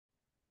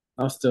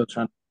I'm still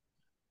trying.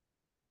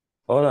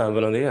 Hola,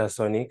 buenos días,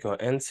 soy Nico,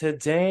 and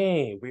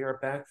today we are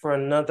back for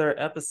another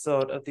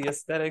episode of the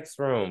Aesthetics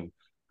Room.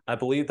 I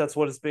believe that's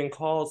what it's being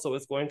called, so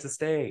it's going to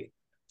stay.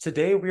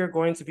 Today we are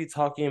going to be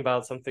talking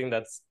about something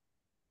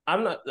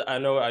I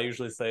know I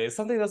usually say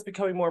something that's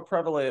becoming more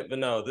prevalent, but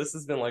no, this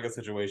has been like a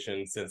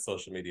situation since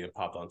social media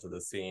popped onto the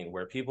scene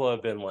where people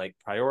have been like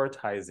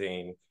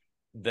prioritizing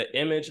the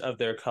image of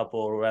their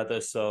couple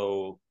rather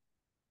so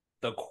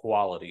the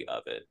quality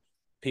of it.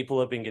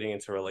 People have been getting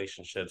into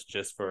relationships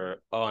just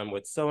for, oh, I'm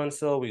with so and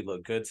so, we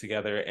look good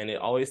together, and it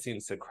always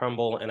seems to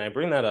crumble. And I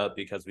bring that up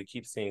because we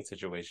keep seeing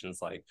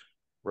situations like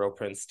Ro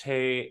Prince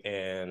Tay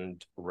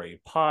and Ray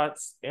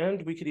Potts,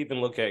 and we could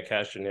even look at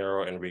Cash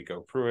Gennaro and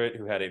Rico Pruitt,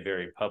 who had a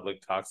very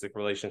public toxic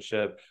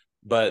relationship,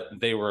 but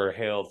they were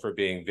hailed for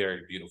being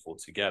very beautiful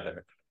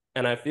together.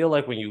 And I feel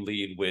like when you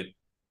lead with,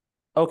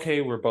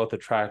 okay, we're both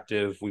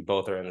attractive, we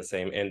both are in the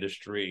same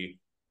industry,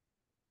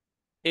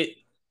 it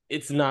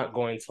it's not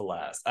going to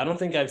last. I don't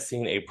think I've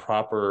seen a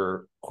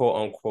proper quote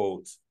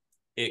unquote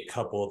it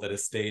couple that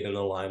has stayed in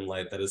the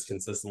limelight that has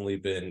consistently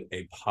been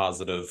a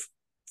positive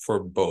for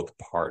both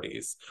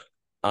parties.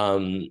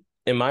 In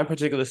my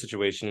particular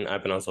situation,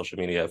 I've been on social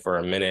media for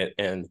a minute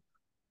and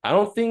I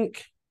don't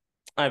think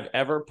I've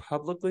ever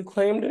publicly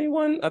claimed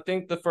anyone. I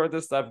think the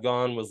furthest I've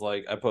gone was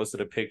like I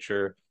posted a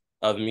picture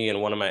of me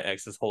and one of my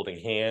exes holding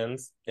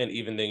hands, and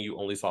even then you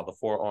only saw the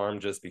forearm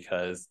just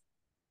because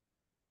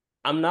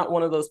I'm not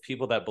one of those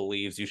people that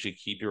believes you should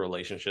keep your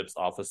relationships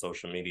off of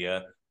social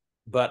media,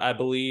 but I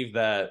believe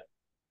that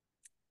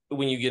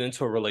when you get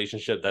into a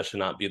relationship, that should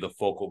not be the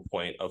focal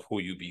point of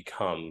who you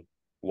become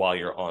while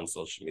you're on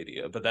social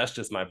media. But that's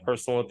just my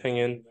personal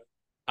opinion.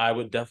 I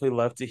would definitely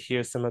love to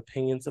hear some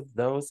opinions of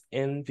those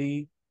in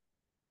the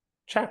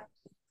chat.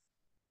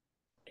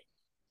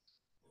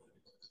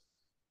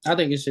 I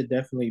think it should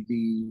definitely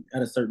be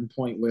at a certain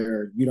point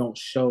where you don't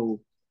show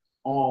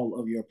all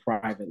of your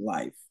private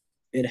life.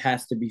 It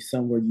has to be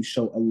somewhere you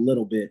show a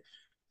little bit,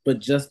 but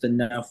just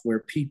enough where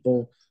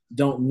people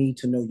don't need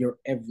to know your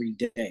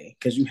everyday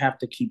because you have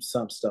to keep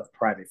some stuff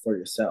private for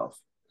yourself.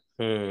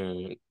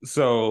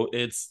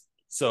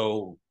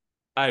 So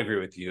I agree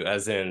with you,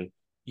 as in,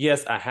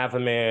 yes, I have a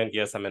man,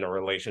 yes, I'm in a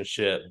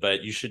relationship,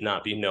 but you should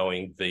not be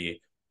knowing the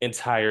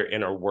entire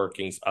inner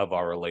workings of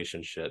our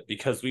relationship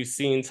because we've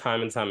seen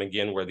time and time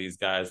again where these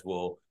guys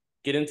will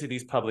get into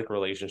these public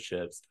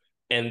relationships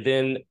and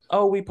then,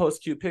 oh, we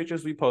post cute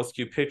pictures,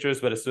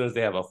 but as soon as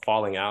they have a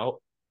falling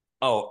out,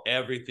 oh,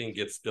 everything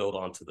gets spilled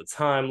onto the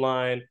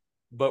timeline.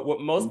 But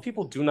what most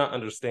people do not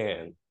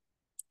understand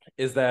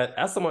is that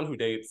as someone who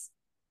dates,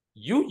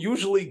 you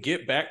usually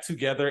get back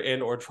together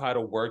and or try to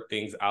work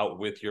things out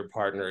with your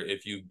partner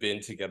if you've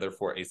been together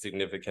for a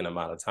significant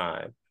amount of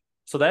time.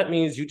 So that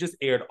means you just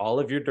aired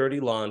all of your dirty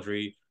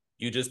laundry.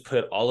 You just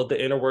put all of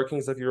the inner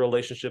workings of your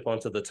relationship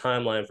onto the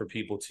timeline for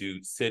people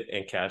to sit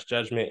and cast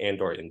judgment and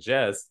or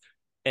ingest.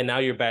 And now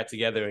you're back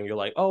together and you're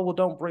like, oh, well,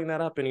 don't bring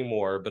that up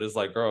anymore. But it's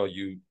like, girl,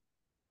 you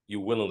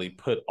willingly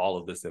put all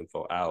of this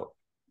info out.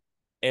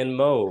 And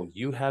Mo,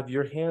 you have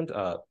your hand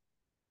up.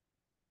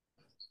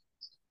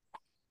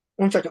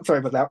 One second, sorry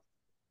about that.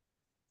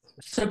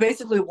 So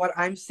basically, what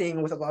I'm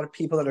seeing with a lot of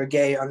people that are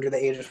gay under the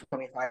age of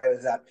 25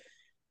 is that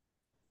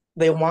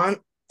they want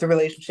the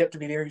relationship to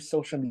be very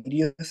social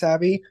media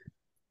savvy,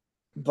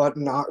 but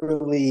not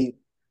really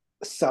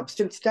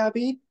substance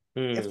savvy,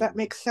 if that Hmm.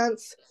 makes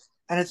sense.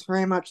 And it's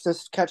very much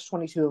this catch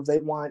 22 of they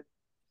want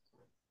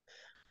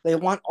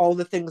all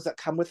the things that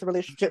come with the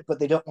relationship, but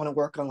they don't want to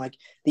work on like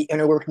the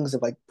inner workings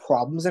of like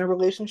problems in a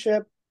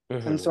relationship.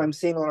 And so Hmm. I'm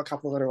seeing a lot of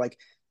couples that are like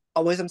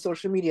always on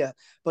social media,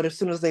 but as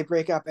soon as they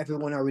break up,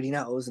 everyone already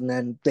knows, and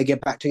then they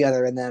get back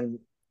together, and then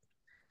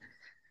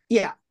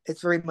yeah,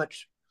 it's very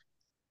much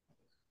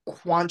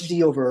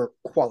quantity over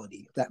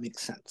quality. If that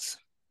makes sense.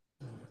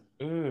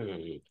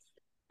 Mm.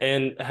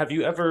 And have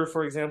you ever,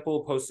 for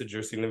example, posted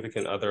your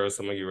significant other or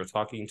someone you were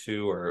talking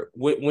to, or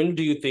when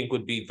do you think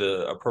would be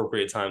the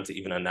appropriate time to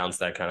even announce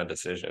that kind of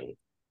decision?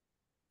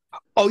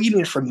 Oh, you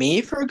mean for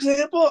me, for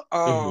example?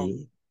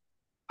 Hmm.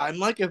 I'm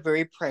like a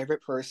very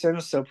private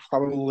person, so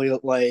probably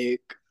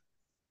like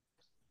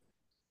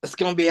it's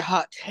gonna be a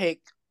hot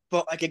take,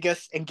 but like I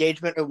guess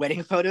engagement or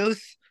wedding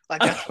photos,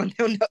 like that's when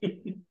they'll know.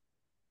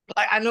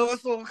 Like I know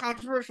it's a little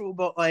controversial,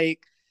 but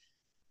like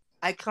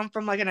I come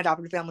from like an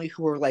adopted family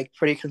who are like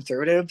pretty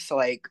conservative, so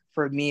like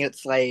for me,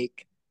 it's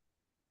like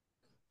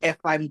if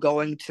I'm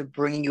going to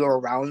bring you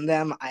around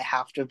them, I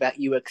have to vet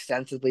you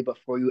extensively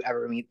before you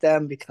ever meet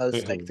them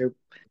because like Hmm. they're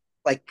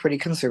like pretty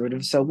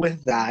conservative. So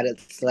with that,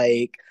 it's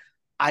like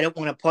I don't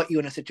want to put you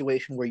in a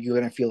situation where you're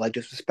gonna feel like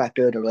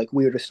disrespected or like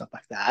weird or stuff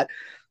like that.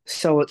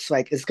 So it's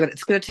like it's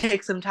gonna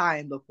take some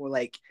time before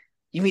like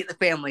you meet the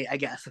family, I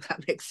guess, if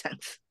that makes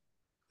sense.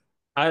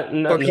 No,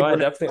 Or no, I people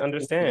definitely know.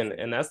 understand,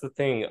 and that's the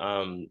thing.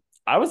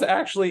 I was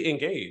actually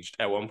engaged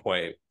at one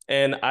point,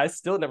 and I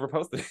still never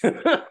posted.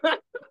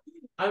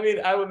 I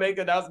mean, I would make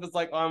announcements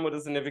like, "Oh, I'm with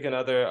a significant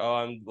other," "Oh,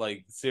 I'm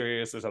like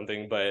serious" or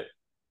something, but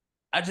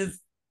I just,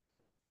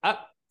 I,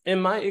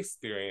 in my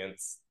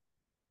experience,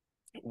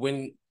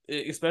 when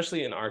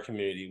especially in our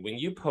community, when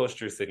you post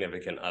your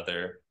significant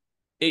other,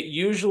 it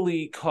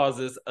usually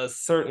causes a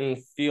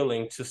certain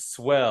feeling to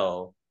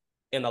swell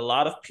in a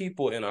lot of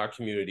people in our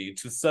community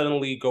to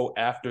suddenly go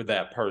after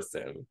that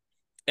person.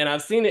 And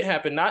I've seen it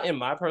happen, not in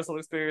my personal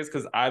experience,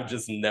 because I've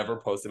just never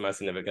posted my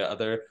significant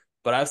other,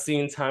 but I've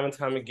seen time and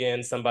time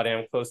again somebody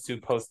I'm close to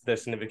post their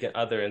significant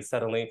other and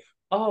suddenly,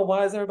 oh,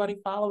 why is everybody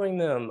following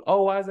them?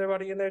 Oh, why is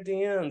everybody in their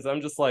DMs?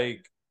 I'm just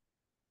like,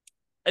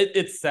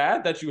 it's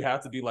sad that you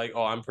have to be like,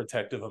 oh, I'm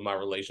protective of my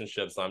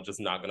relationship, so I'm just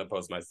not going to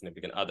post my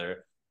significant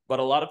other. But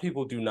a lot of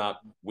people do not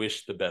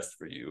wish the best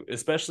for you,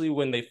 especially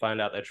when they find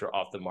out that you're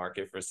off the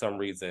market for some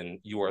reason.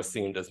 You are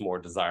seen as more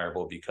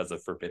desirable because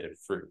of forbidden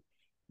fruit,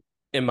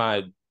 in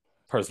my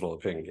personal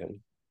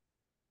opinion.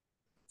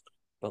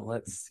 But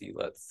let's see.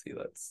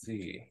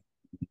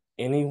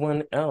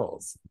 Anyone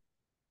else?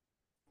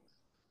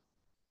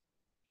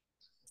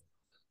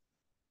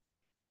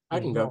 I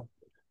can go.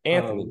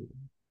 Anthony.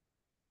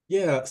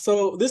 Yeah,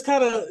 so this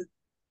kind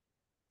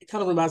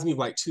of reminds me of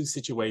like two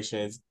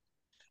situations.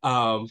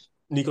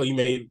 Nico, you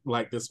made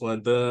like this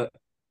one, the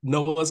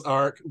Noah's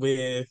Ark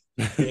with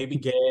Baby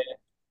Gad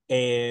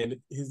and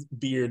his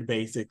beard,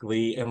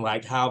 basically, and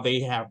like how they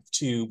have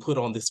to put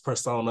on this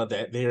persona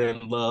that they're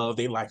in love,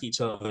 they like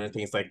each other and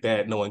things like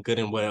that, knowing good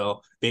and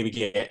well Baby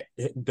Gad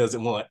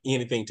doesn't want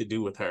anything to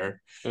do with her.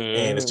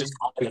 And it's just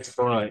always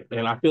front.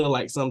 And I feel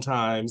like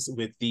sometimes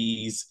with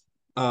these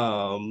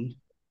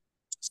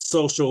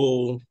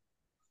social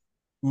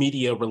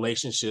media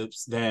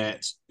relationships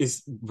that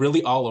is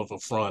really all of a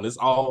front. It's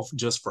all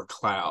just for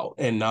clout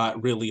and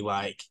not really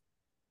like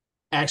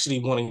actually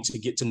wanting to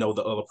get to know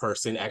the other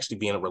person, actually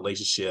be in a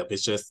relationship.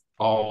 It's just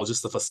all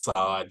just a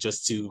facade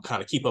just to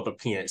kind of keep up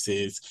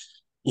appearances,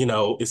 you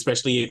know,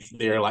 especially if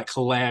they're like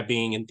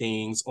collabing and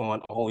things on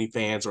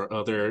OnlyFans or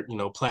other, you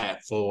know,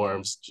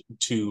 platforms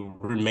to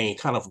remain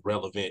kind of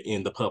relevant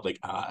in the public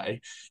eye.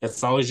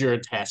 As long as you're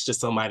attached to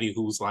somebody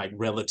who's like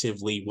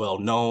relatively well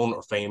known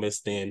or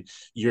famous, then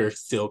you're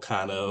still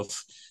kind of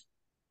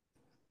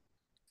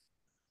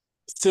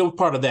still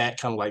part of that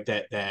kind of like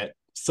that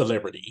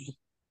celebrity.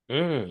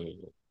 I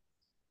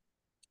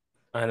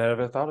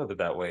never thought of it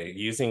that way.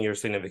 Using your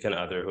significant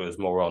other who is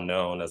more well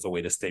known as a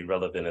way to stay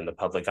relevant in the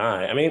public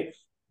eye. I mean,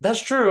 that's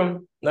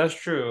true. That's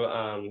true.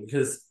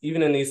 Because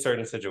even in these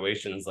certain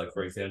situations, like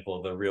for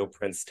example, the real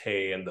Prince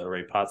Tay and the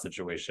Ray Potts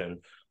situation,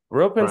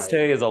 real Prince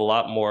Tay is a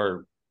lot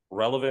more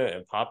relevant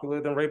and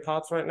popular than Ray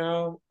Potts right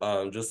now.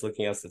 Just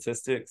looking at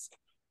statistics.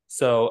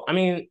 So I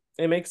mean,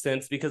 it makes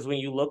sense because when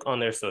you look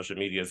on their social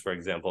medias, for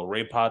example,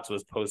 Ray Potts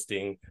was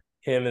posting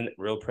him and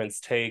Real Prince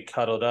Tay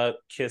cuddled up,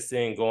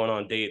 kissing, going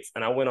on dates.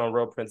 And I went on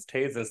Real Prince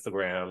Tay's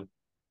Instagram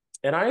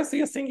and I didn't see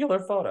a singular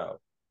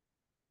photo.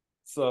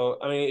 So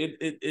I mean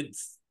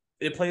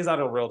it plays out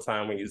in real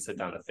time when you sit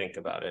down to think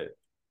about it.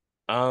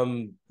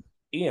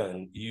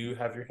 Ian, you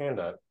have your hand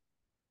up.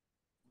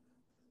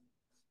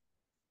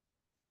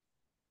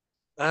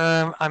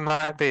 I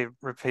might be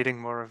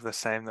repeating more of the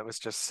same that was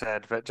just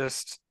said, but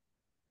just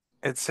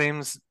it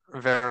seems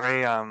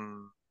very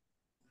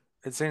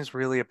it seems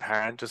really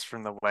apparent just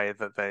from the way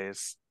that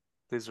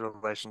these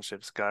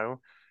relationships go.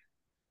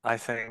 I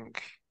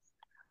think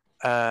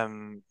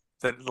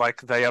that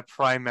like they are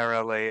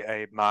primarily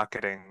a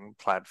marketing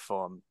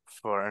platform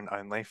for an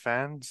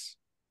OnlyFans,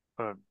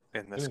 or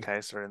in this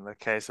case, or in the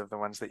case of the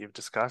ones that you've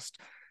discussed,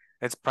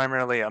 it's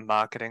primarily a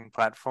marketing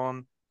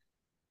platform.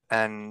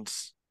 And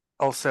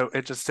also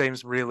it just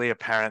seems really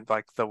apparent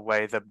like the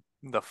way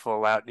the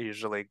fallout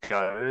usually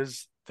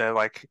goes. They're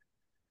like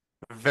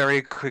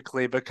very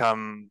quickly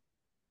become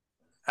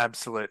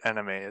absolute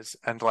enemies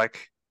and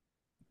like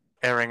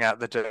airing out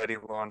the dirty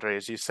laundry,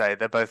 as you say.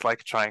 They're both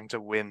like trying to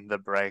win the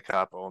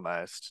breakup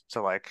almost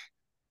to like,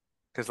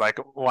 because like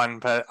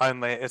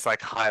only it's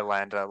like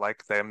Highlander,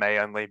 like there may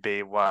only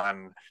be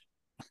one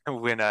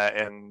winner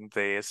in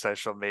the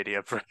social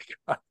media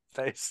breakup,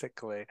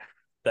 basically.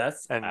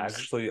 That's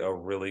actually a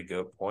really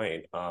good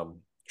point.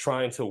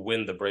 Trying to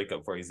win the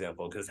breakup, for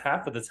example, because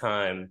half of the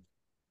time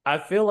I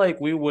feel like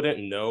we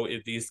wouldn't know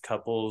if these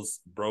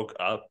couples broke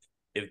up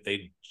if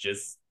they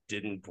just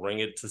didn't bring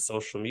it to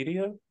social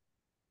media.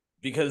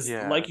 Because,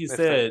 like you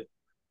said,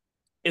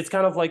 it's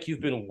kind of like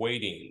you've been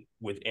waiting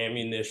with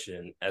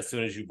ammunition as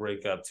soon as you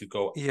break up to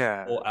go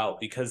all out.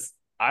 Because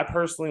I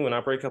personally, when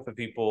I break up with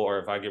people or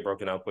if I get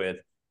broken up with,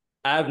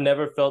 I've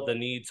never felt the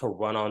need to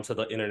run onto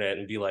the internet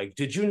and be like,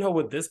 did you know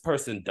what this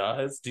person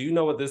does? Do you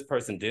know what this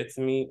person did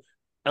to me?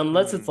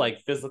 Unless it's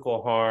like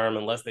physical harm,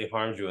 unless they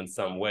harmed you in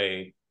some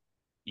way,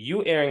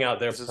 you airing out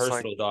their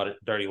personal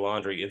dirty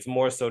laundry, it's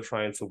more so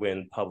trying to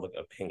win public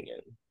opinion.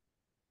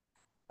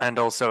 And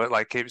also it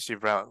like keeps you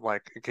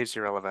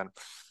relevant.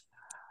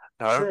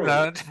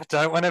 No,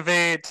 don't want to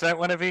be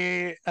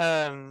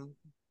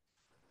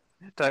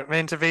don't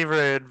mean to be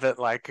rude, but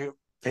like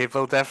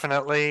people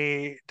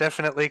definitely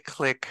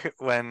click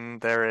when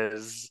there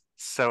is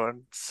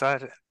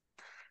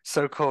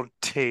so-called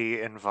tea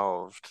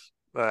involved.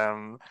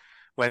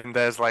 When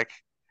there's like,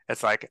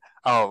 it's like,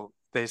 oh,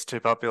 these two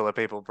popular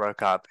people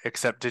broke up,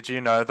 except did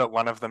you know that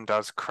one of them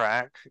does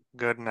crack?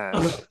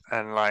 Goodness.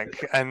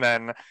 And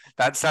then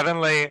that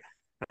suddenly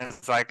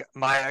it's like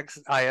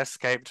I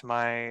escaped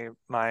my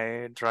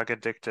drug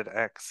addicted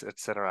ex,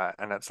 etc.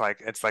 And it's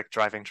like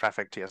driving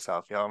traffic to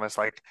yourself. You're almost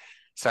like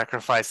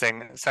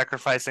sacrificing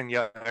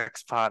your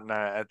ex partner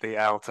at the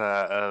altar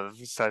of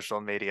social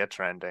media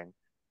trending.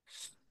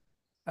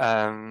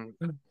 I'm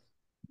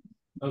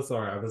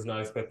sorry, I was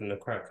not expecting a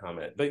crack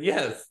comment, but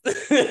yes.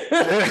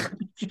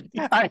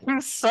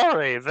 I'm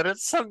sorry, but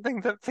it's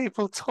something that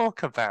people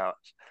talk about.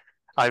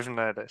 I've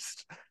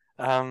noticed.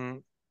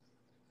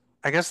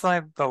 I guess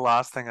like the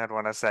last thing I'd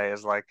want to say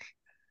is like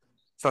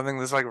something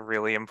that's like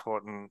really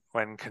important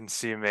when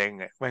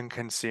consuming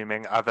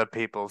other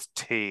people's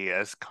tea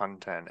as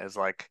content is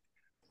like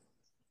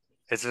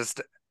it's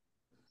just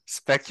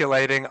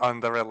speculating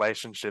on the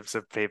relationships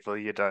of people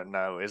you don't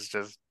know is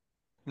just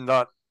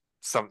not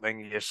something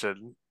you should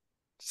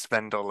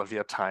spend all of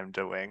your time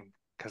doing.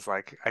 Because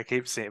like I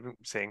keep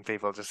seeing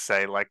people just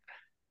say like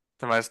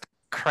the most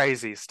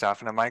crazy stuff,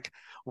 and I'm like,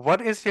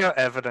 what is your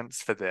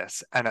evidence for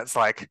this? And it's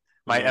like,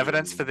 my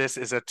evidence for this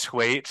is a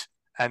tweet,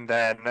 and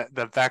then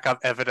the backup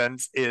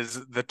evidence is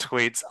the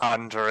tweets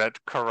under it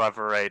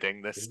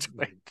corroborating this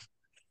tweet.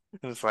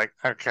 It's like,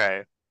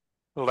 okay,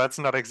 well, that's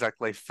not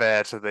exactly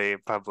fair to the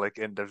public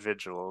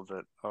individual,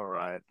 but all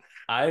right.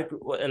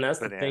 And that's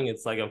the thing.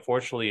 It's like,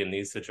 unfortunately, in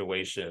these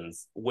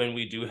situations, when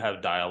we do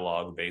have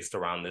dialogue based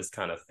around this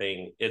kind of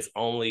thing, it's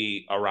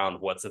only around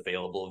what's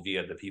available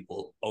via the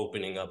people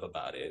opening up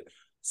about it.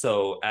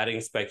 So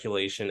adding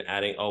speculation,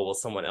 oh, well,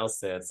 someone else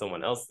said,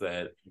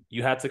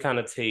 you have to kind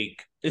of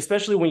take,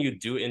 especially when you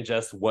do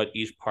ingest what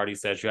each party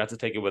says, you have to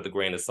take it with a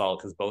grain of salt,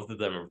 because both of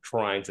them are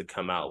trying to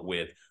come out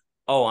with,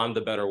 oh, I'm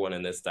the better one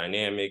in this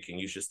dynamic, and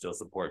you should still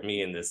support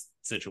me in this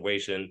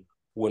situation,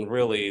 when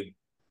really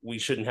we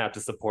shouldn't have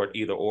to support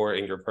either or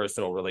in your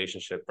personal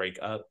relationship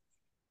breakup.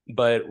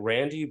 But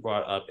Randy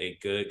brought up a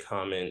good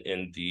comment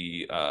in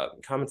the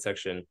comment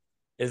section.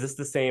 Is this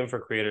the same for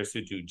creators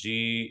who do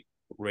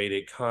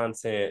G-rated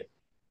content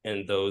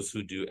and those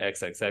who do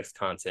XXX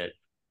content?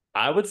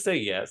 I would say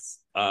yes.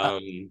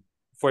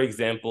 For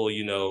example,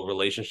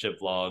 relationship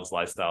vlogs,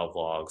 lifestyle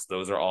vlogs,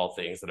 those are all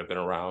things that have been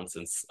around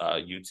since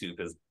YouTube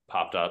has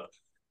popped up.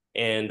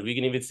 And we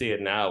can even see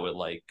it now with,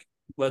 like,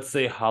 let's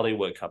say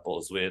Hollywood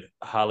couples with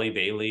Halle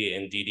Bailey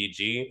and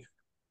DDG.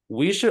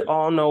 We should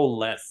all know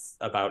less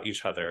about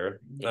each other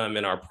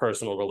in our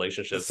personal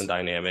relationships and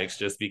dynamics,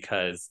 just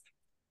because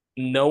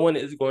no one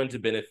is going to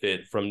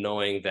benefit from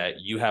knowing that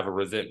you have a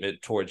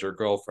resentment towards your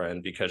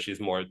girlfriend because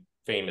she's more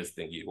famous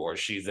than you or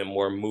she's in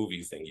more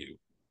movies than you.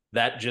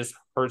 That just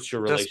hurts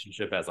your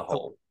relationship as a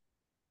whole.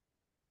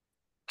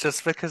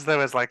 Just because there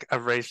was like a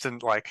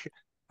recent, like,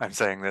 I'm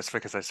saying this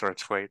because I saw a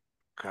tweet.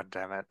 God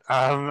damn it.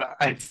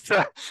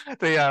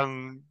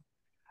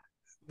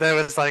 There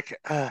was like,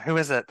 who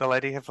is it? The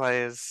lady who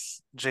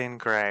plays Jean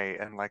Grey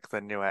in like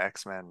the newer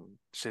X-Men.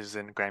 She's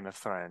in Game of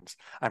Thrones.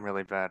 I'm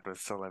really bad with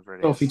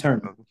celebrities. Sophie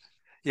Turner.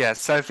 Yeah,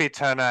 Sophie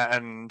Turner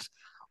and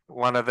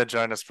one of the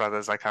Jonas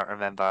Brothers. I can't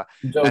remember.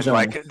 Joe and Jonas.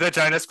 Like the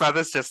Jonas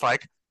Brothers, just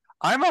like,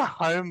 I'm a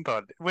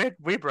homebody.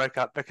 We broke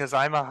up because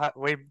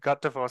we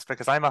got divorced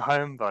because I'm a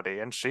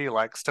homebody and she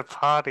likes to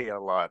party a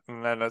lot.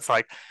 And then it's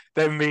like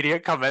the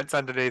immediate comments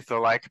underneath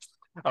are like,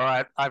 all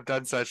right, I've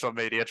done social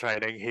media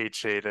training. He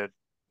cheated.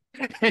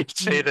 He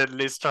cheated and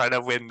he's trying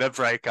to win the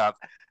breakup.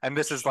 And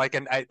this is like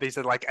these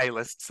are like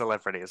A-list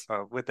celebrities.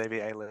 Or would they be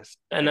A-list?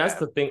 And that's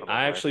the thing. Probably.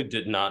 I actually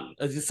did not.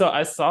 So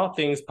I saw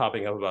things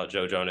popping up about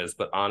Joe Jonas,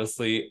 but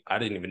honestly, I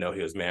didn't even know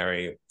he was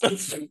married. I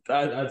tuned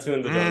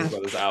the Jonas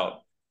Brothers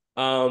out.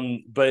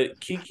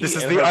 But Kiki, this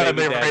is the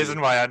only reason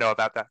why I know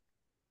about that.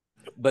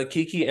 But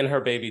Kiki and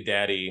her baby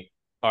daddy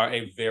are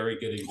a very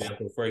good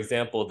example. For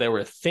example, there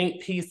were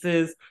think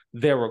pieces,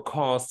 there were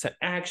calls to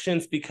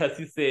actions, because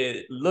he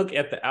said, look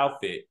at the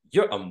outfit,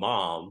 you're a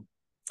mom.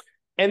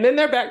 And then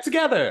they're back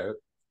together.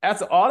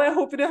 After all that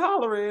hooping and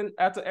hollering,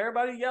 after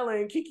everybody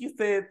yelling, Kiki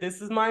said,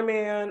 this is my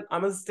man,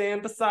 I'm gonna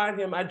stand beside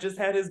him. I just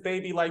had his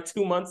baby like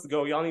 2 months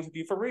ago. Y'all need to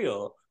be for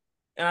real.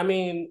 And I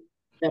mean,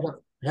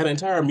 had an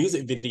entire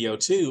music video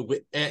too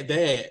at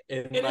that,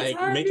 and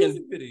like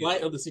making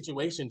light of the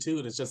situation too.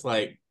 And it's just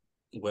like,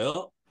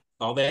 well,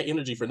 all that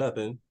energy for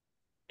nothing.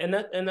 And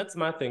that's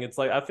my thing. It's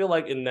like, I feel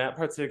like in that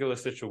particular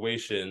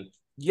situation,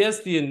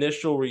 yes, the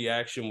initial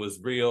reaction was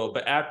real,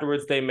 but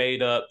afterwards they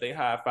made up, they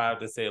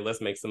high-fived and said, let's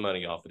make some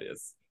money off of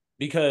this.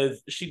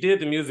 Because she did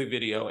the music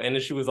video and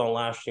then she was on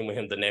live stream with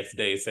him the next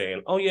day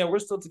saying, oh yeah, we're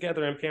still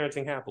together and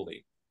parenting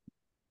happily.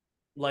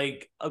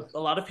 Like, a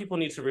lot of people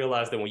need to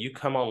realize that when you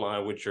come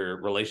online with your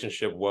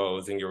relationship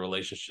woes and your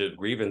relationship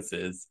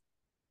grievances,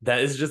 that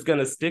is just going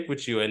to stick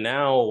with you. And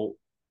now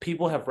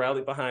people have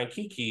rallied behind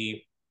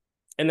Kiki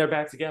and they're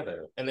back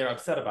together and they're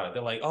upset about it.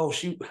 They're like, oh,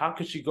 how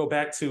could she go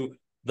back to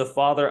the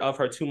father of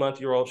her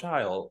 2-month-old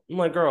child? I'm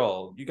like,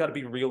 girl, you got to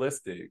be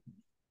realistic.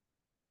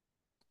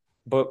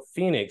 But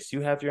Phoenix,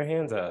 you have your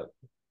hands up.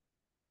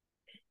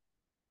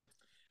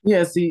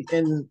 Yeah, see,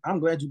 and I'm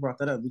glad you brought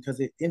that up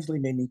because it instantly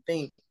made me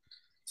think.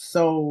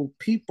 So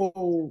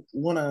people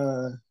want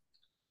to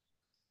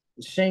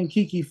shame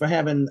Kiki for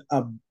having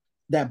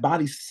that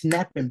body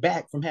snapping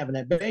back from having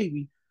that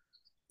baby.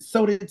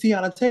 So did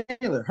Tiana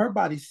Taylor. Her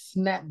body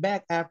snapped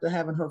back after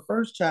having her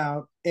first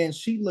child, and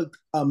she looked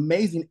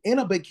amazing in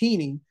a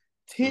bikini,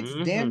 tits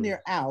damn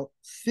near out,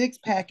 six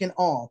pack and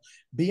all.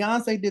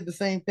 Beyonce did the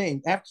same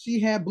thing. After she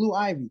had Blue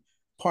Ivy,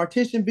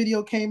 Partition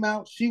video came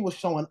out, she was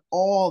showing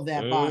all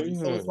that body.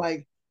 So it's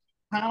like,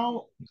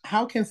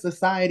 how can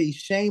society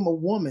shame a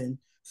woman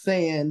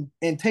saying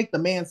and take the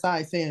man's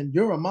side saying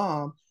you're a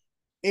mom?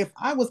 If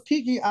I was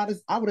Kiki, I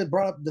would have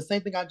brought up the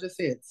same thing I just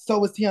said.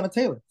 So is Tiana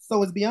Taylor.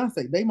 So is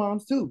Beyonce. They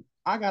moms too.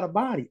 I got a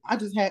body. I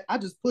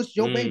just pushed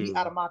your baby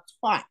out of my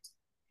twat,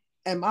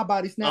 and my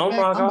body snapped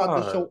back. I'm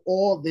about to show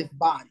all this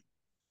body.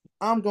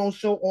 I'm gonna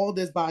show all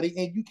this body,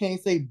 and you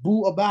can't say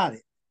boo about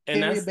it.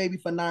 And carry a baby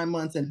for 9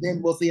 months, and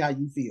then we'll see how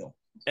you feel.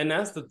 And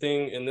that's the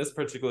thing in this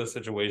particular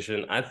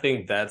situation. I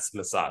think that's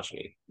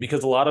misogyny,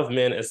 because a lot of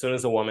men, as soon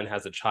as a woman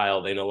has a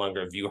child, they no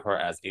longer view her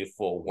as a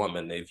full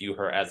woman. They view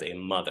her as a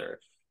mother,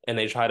 and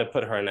they try to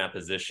put her in that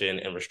position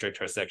and restrict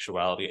her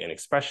sexuality and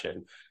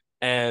expression.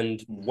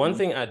 And one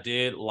thing I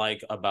did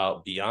like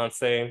about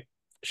Beyonce,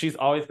 she's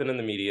always been in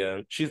the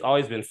media. She's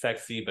always been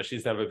sexy, but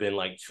she's never been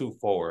like too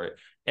forward.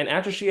 And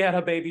after she had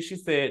her baby, she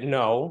said,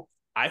 no,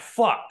 I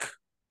fuck.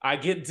 I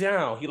get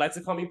down. He likes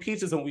to call me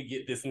Peaches when we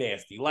get this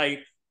nasty. Like,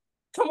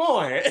 come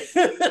on.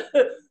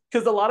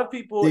 Because a lot of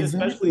people,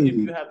 especially if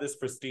you have this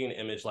pristine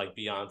image like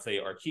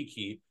Beyonce or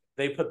Kiki,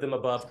 they put them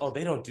above, oh,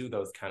 they don't do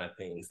those kind of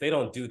things. They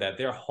don't do that.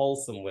 They're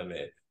wholesome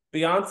women.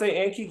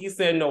 Beyonce and Kiki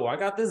said, no, I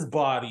got this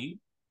body.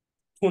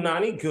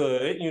 Punani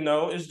good. You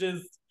know, it's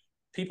just,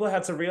 people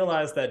have to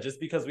realize that just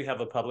because we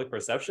have a public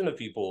perception of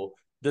people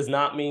does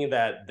not mean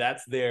that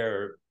that's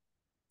their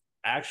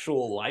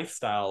actual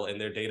lifestyle in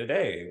their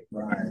day-to-day.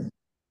 Right.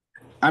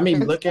 I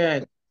mean, look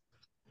at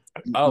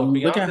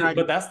Beyonce,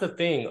 but that's the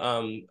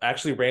thing.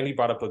 Actually, Randy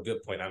brought up a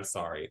good point. I'm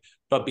sorry,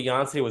 but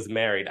Beyonce was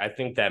married. I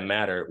think that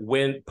mattered.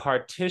 When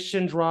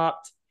Partition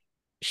dropped,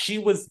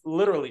 she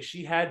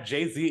had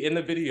Jay-Z in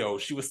the video.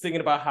 She was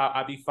thinking about how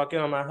I be fucking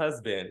on my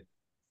husband,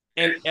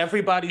 and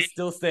everybody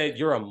still said,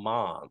 "You're a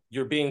mom.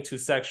 You're being too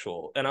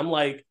sexual." And I'm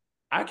like,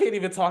 I can't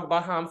even talk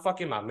about how I'm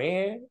fucking my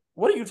man.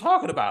 What are you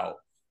talking about?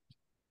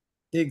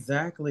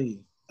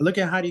 Exactly. Look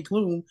at Heidi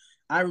Klum.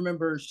 I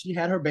remember she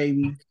had her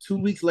baby. 2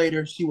 weeks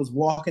later, she was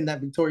walking that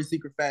Victoria's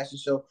Secret fashion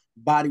show.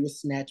 Body was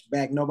snatched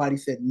back. Nobody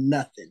said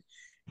nothing.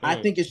 I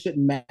think it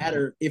shouldn't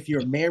matter if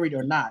you're married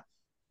or not.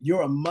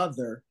 You're a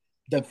mother.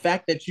 The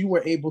fact that you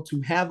were able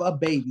to have a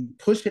baby,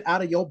 push it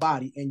out of your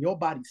body, and your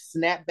body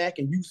snap back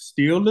and you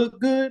still look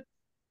good,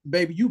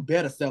 baby, you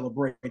better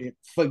celebrate it.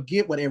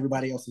 Forget what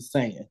everybody else is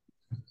saying.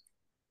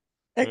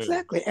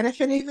 Exactly. And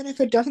even if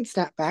it doesn't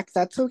snap back,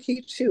 that's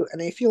okay too.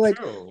 And I feel like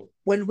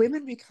when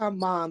women become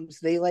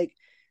moms, they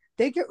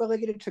get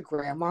relegated to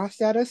grandma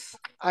status.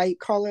 I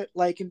call it,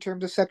 like, in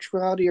terms of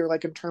sexuality, or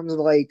like in terms of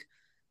like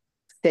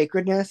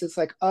sacredness. It's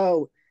like,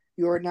 oh,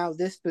 you are now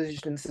this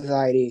position in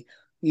society.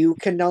 You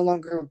can no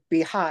longer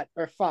be hot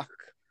or fuck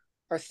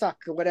or suck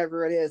or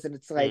whatever it is. And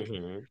it's like,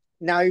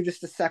 now you're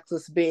just a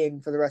sexless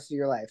being for the rest of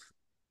your life.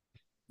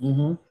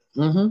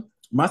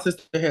 My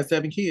sister has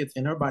 7 kids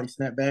and her body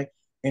snapped back,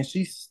 and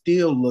she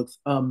still looks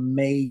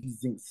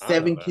amazing.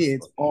 7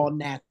 kids, all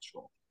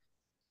natural.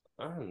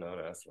 I know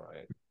that's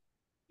right.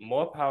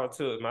 More power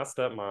to it. My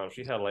stepmom,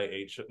 she had like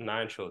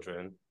 9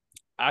 children.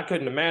 I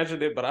couldn't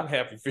imagine it, but I'm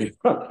happy for you.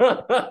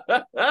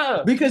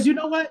 Because you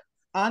know what?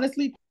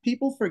 Honestly,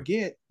 people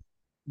forget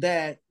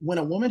that when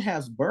a woman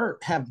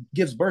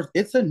gives birth,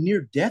 it's a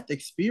near-death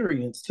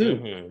experience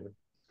too.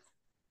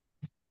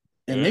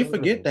 And they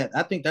forget that.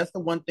 I think that's the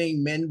one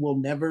thing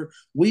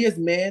we as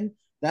men,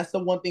 that's the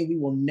one thing we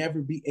will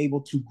never be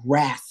able to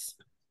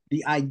grasp,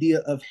 the idea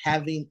of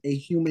having a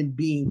human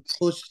being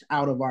pushed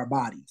out of our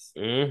bodies.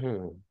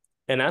 And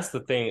that's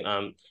the thing.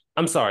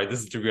 I'm sorry, this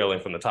is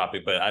derailing from the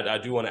topic, but I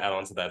do want to add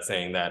on to that,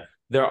 saying that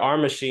there are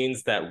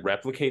machines that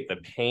replicate the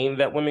pain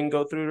that women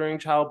go through during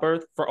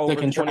childbirth for over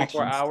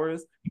 24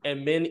 hours,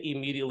 and men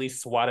immediately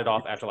swat it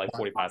off after like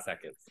 45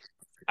 seconds.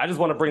 I just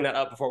want to bring that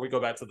up before we go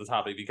back to the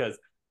topic, because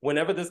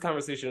whenever this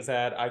conversation is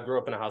had, I grew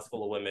up in a house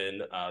full of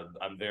women.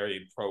 I'm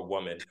very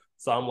pro-woman.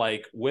 So I'm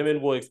like, women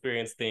will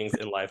experience things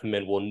in life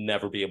men will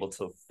never be able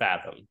to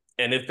fathom.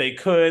 And if they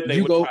could,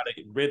 they would try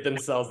to rid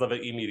themselves of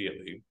it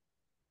immediately.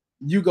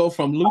 You go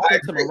from Luther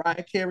to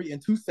Mariah Carey in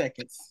 2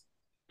 seconds.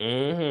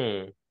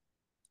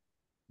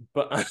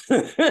 But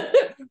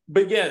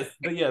but yes,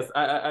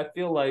 I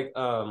feel like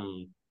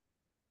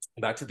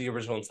back to the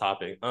original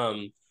topic.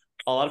 A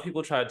lot of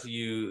people tried to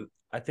use,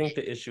 I think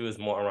the issue is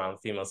more around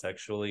female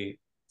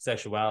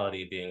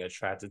sexuality being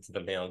attracted to the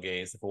male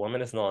gaze. If a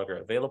woman is no longer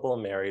available,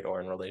 married, or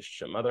in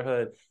relationship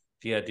motherhood,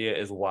 the idea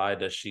is, why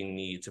does she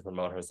need to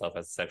promote herself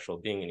as a sexual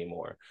being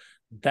anymore?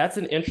 That's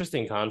an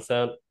interesting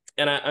concept.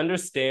 And I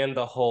understand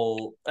the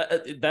whole,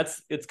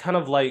 it's kind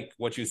of like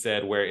what you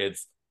said, where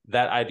it's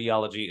that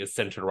ideology is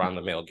centered around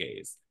the male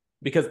gaze.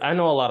 Because I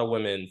know a lot of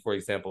women, for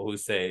example, who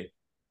say,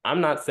 I'm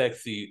not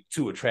sexy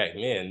to attract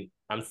men.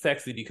 I'm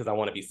sexy because I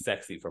want to be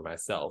sexy for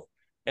myself.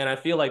 And I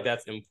feel like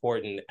that's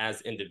important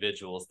as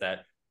individuals,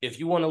 that if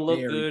you want to look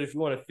good, if you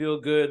want to feel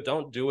good,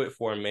 don't do it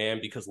for a man,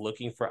 because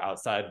looking for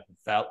outside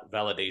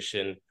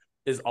validation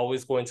is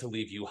always going to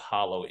leave you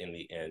hollow in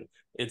the end.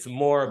 It's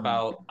more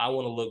about, I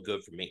want to look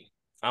good for me.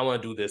 I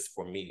want to do this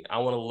for me. I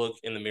want to look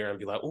in the mirror and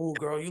be like, oh,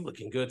 girl, you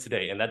looking good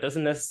today. And that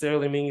doesn't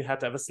necessarily mean you have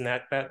to have a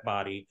snack fat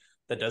body.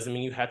 That doesn't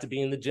mean you have to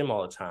be in the gym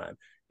all the time.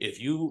 If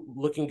you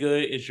looking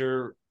good is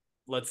your,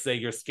 let's say,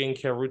 your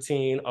skincare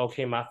routine,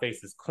 okay, my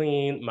face is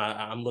clean,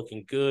 I'm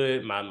looking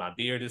good, my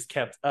beard is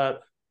kept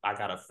up, I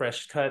got a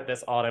fresh cut,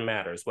 that's all that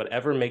matters.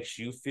 Whatever makes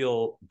you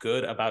feel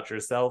good about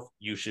yourself,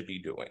 you should be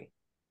doing.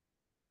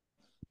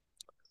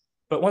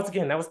 But once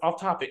again, that was off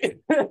topic.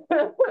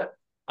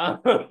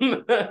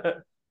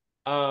 The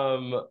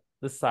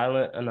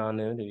silent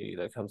anonymity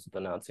that comes with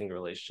announcing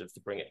relationships, to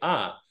bring it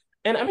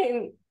and I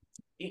mean,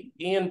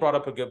 Ian brought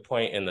up a good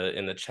point in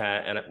the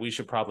chat, and we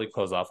should probably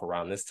close off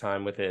around this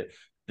time with it.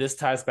 This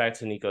ties back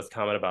to Nico's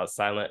comment about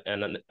silent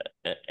and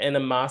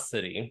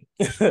animosity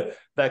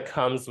that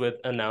comes with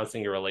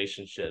announcing your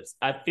relationships.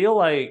 I feel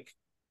like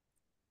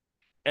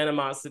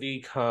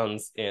animosity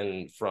comes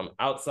in from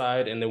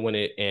outside, and then when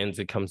it ends,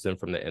 it comes in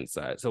from the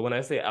inside. So when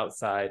I say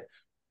outside,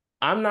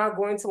 I'm not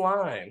going to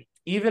lie.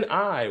 Even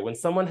when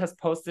someone has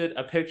posted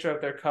a picture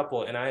of their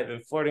couple and I have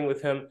been flirting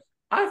with him,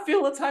 I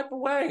feel a type of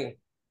way.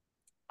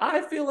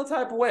 I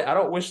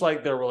don't wish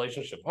like their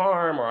relationship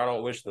harm, or I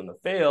don't wish them to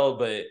fail,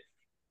 but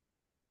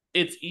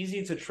it's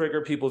easy to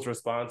trigger people's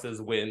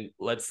responses when,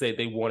 let's say,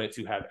 they wanted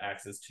to have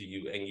access to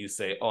you and you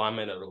say, oh, I'm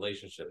in a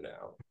relationship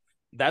now.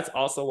 That's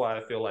also why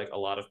I feel like a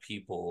lot of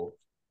people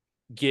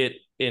get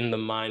in the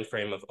mind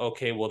frame of,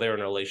 okay, well, they're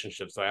in a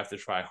relationship, so I have to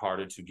try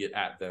harder to get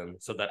at them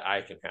so that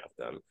I can have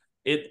them.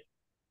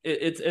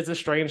 It's a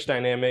strange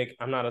dynamic.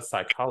 I'm not a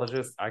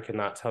psychologist. I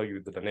cannot tell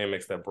you the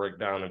dynamics that break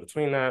down in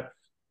between that.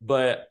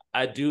 But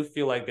I do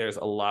feel like there's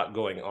a lot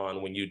going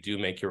on when you do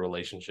make your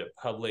relationship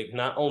public,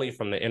 not only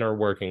from the inner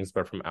workings,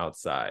 but from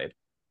outside.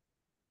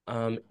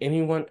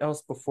 Anyone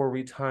else before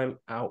we time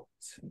out?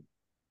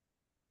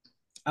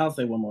 I'll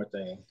say one more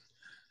thing.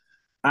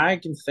 I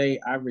can say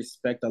I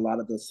respect a lot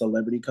of the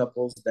celebrity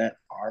couples that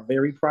are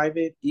very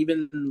private,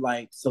 even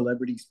like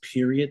celebrities,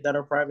 period, that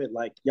are private.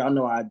 Like, y'all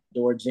know I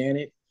adore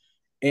Janet.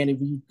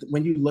 And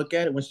when you look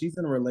at it, when she's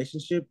in a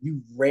relationship,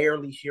 you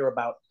rarely hear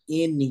about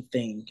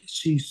anything.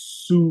 She's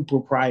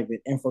super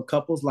private. And for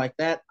couples like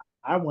that,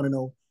 I want to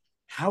know,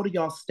 how do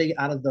y'all stay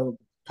out of the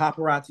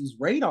paparazzi's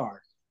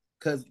radar?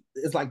 Because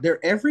it's like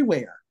they're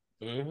everywhere.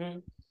 Mm-hmm.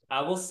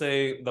 I will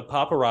say the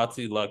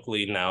paparazzi,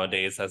 luckily,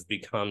 nowadays has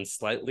become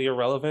slightly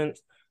irrelevant,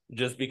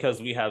 just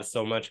because we have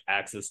so much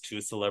access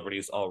to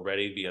celebrities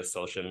already via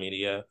social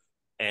media.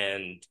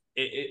 And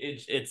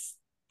it's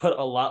put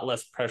a lot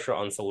less pressure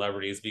on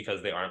celebrities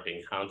because they aren't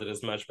being hounded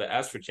as much. But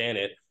as for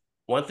Janet,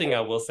 one thing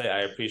I will say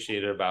I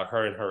appreciated about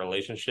her and her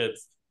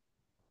relationships,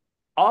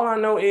 all I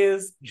know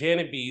is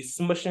Janet be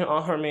smushing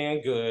on her man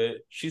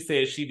good. She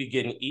said she be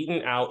getting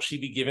eaten out, she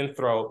be giving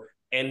throat.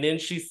 And then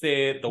she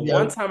said, the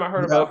one time I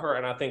heard about her,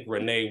 and I think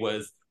Renee,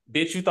 was,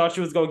 bitch, you thought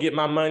you was gonna get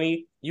my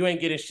money? You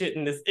ain't getting shit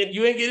in this.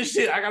 You ain't getting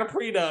shit. I got a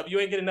prenup. You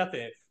ain't getting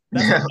nothing.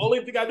 That's the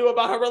only thing I knew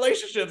about her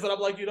relationships. And I'm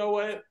like, you know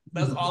what?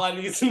 That's all I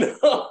need to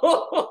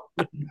know.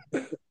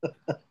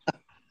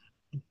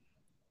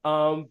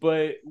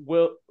 But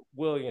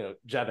William,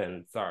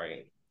 Jevin,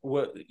 sorry.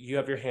 You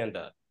have your hand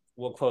up.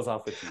 We'll close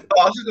off with you.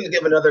 I was just going to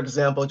give another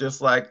example,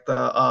 just like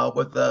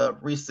with the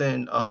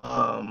recent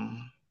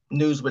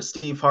news with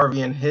Steve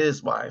Harvey and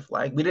his wife.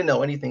 Like, we didn't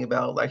know anything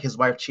about like his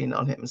wife cheating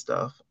on him and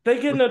stuff. They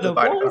getting a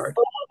divorce?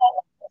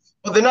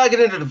 Well, they're not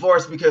getting a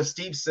divorce because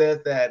Steve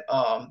said that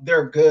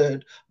they're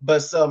good, but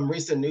some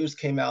recent news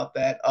came out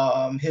that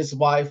his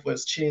wife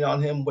was cheating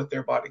on him with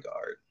their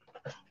bodyguard.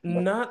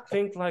 Not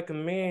think like a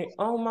man.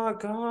 Oh my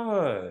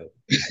God.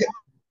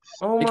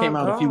 Oh it my came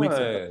out God. a few weeks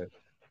ago.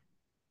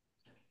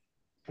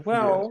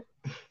 Well,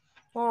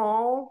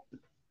 oh,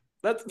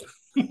 that's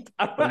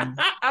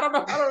I don't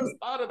know how to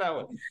respond to that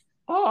one.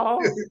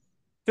 Oh,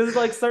 because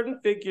like certain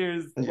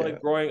figures, like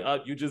growing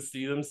up, you just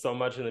see them so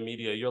much in the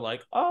media. You're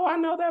like, oh, I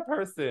know that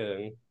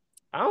person.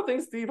 I don't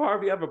think Steve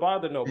Harvey ever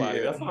bothered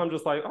nobody. That's why I'm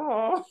just like,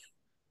 oh.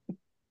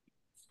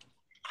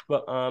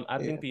 But I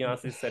think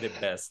Beyonce said it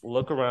best.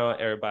 Look around,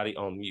 everybody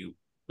on mute.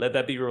 Let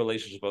that be your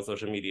relationship on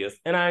social media.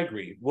 And I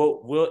agree.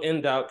 We'll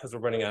end out, because we're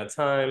running out of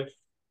time.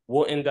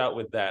 We'll end out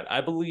with that. I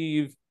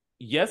believe,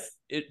 yes,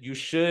 you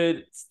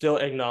should still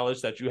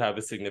acknowledge that you have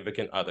a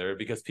significant other,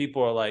 because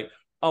people are like,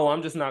 oh,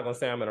 I'm just not going to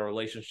say I'm in a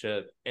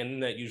relationship.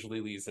 And that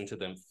usually leads into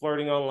them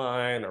flirting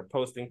online or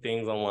posting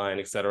things online,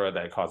 etc.,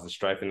 that causes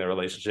strife in their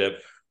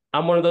relationship.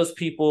 I'm one of those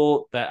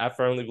people that I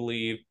firmly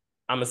believe,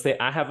 I'm going to say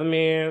I have a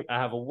man, I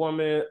have a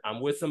woman, I'm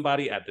with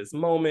somebody at this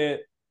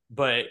moment,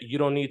 but you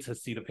don't need to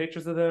see the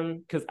pictures of them.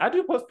 Because I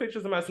do post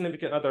pictures of my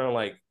significant other on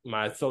like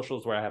my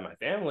socials where I have my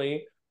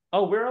family.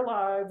 Oh, we're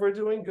alive, we're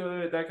doing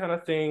good, that kind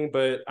of thing.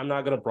 But I'm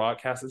not going to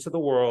broadcast it to the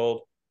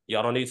world.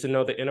 Y'all don't need to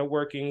know the inner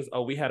workings.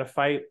 Oh, we had a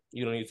fight.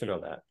 You don't need to know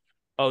that.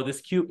 oh,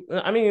 this cute.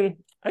 I mean,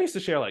 I used to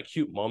share like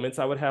cute moments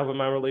I would have with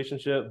my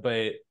relationship,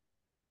 but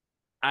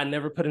I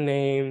never put a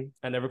name,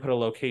 I never put a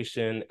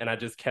location, and I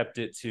just kept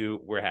it to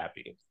we're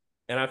happy.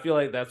 And I feel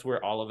like that's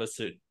where all of us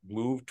should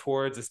move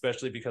towards,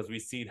 especially because we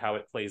see how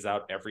it plays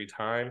out every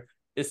time,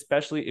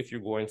 especially if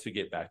you're going to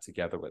get back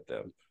together with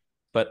them.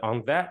 But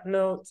on that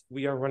note,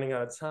 we are running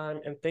out of time.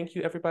 And thank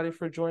you, everybody,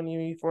 for joining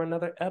me for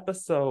another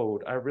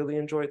episode. I really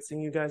enjoyed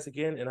seeing you guys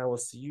again, and I will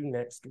see you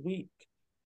next week.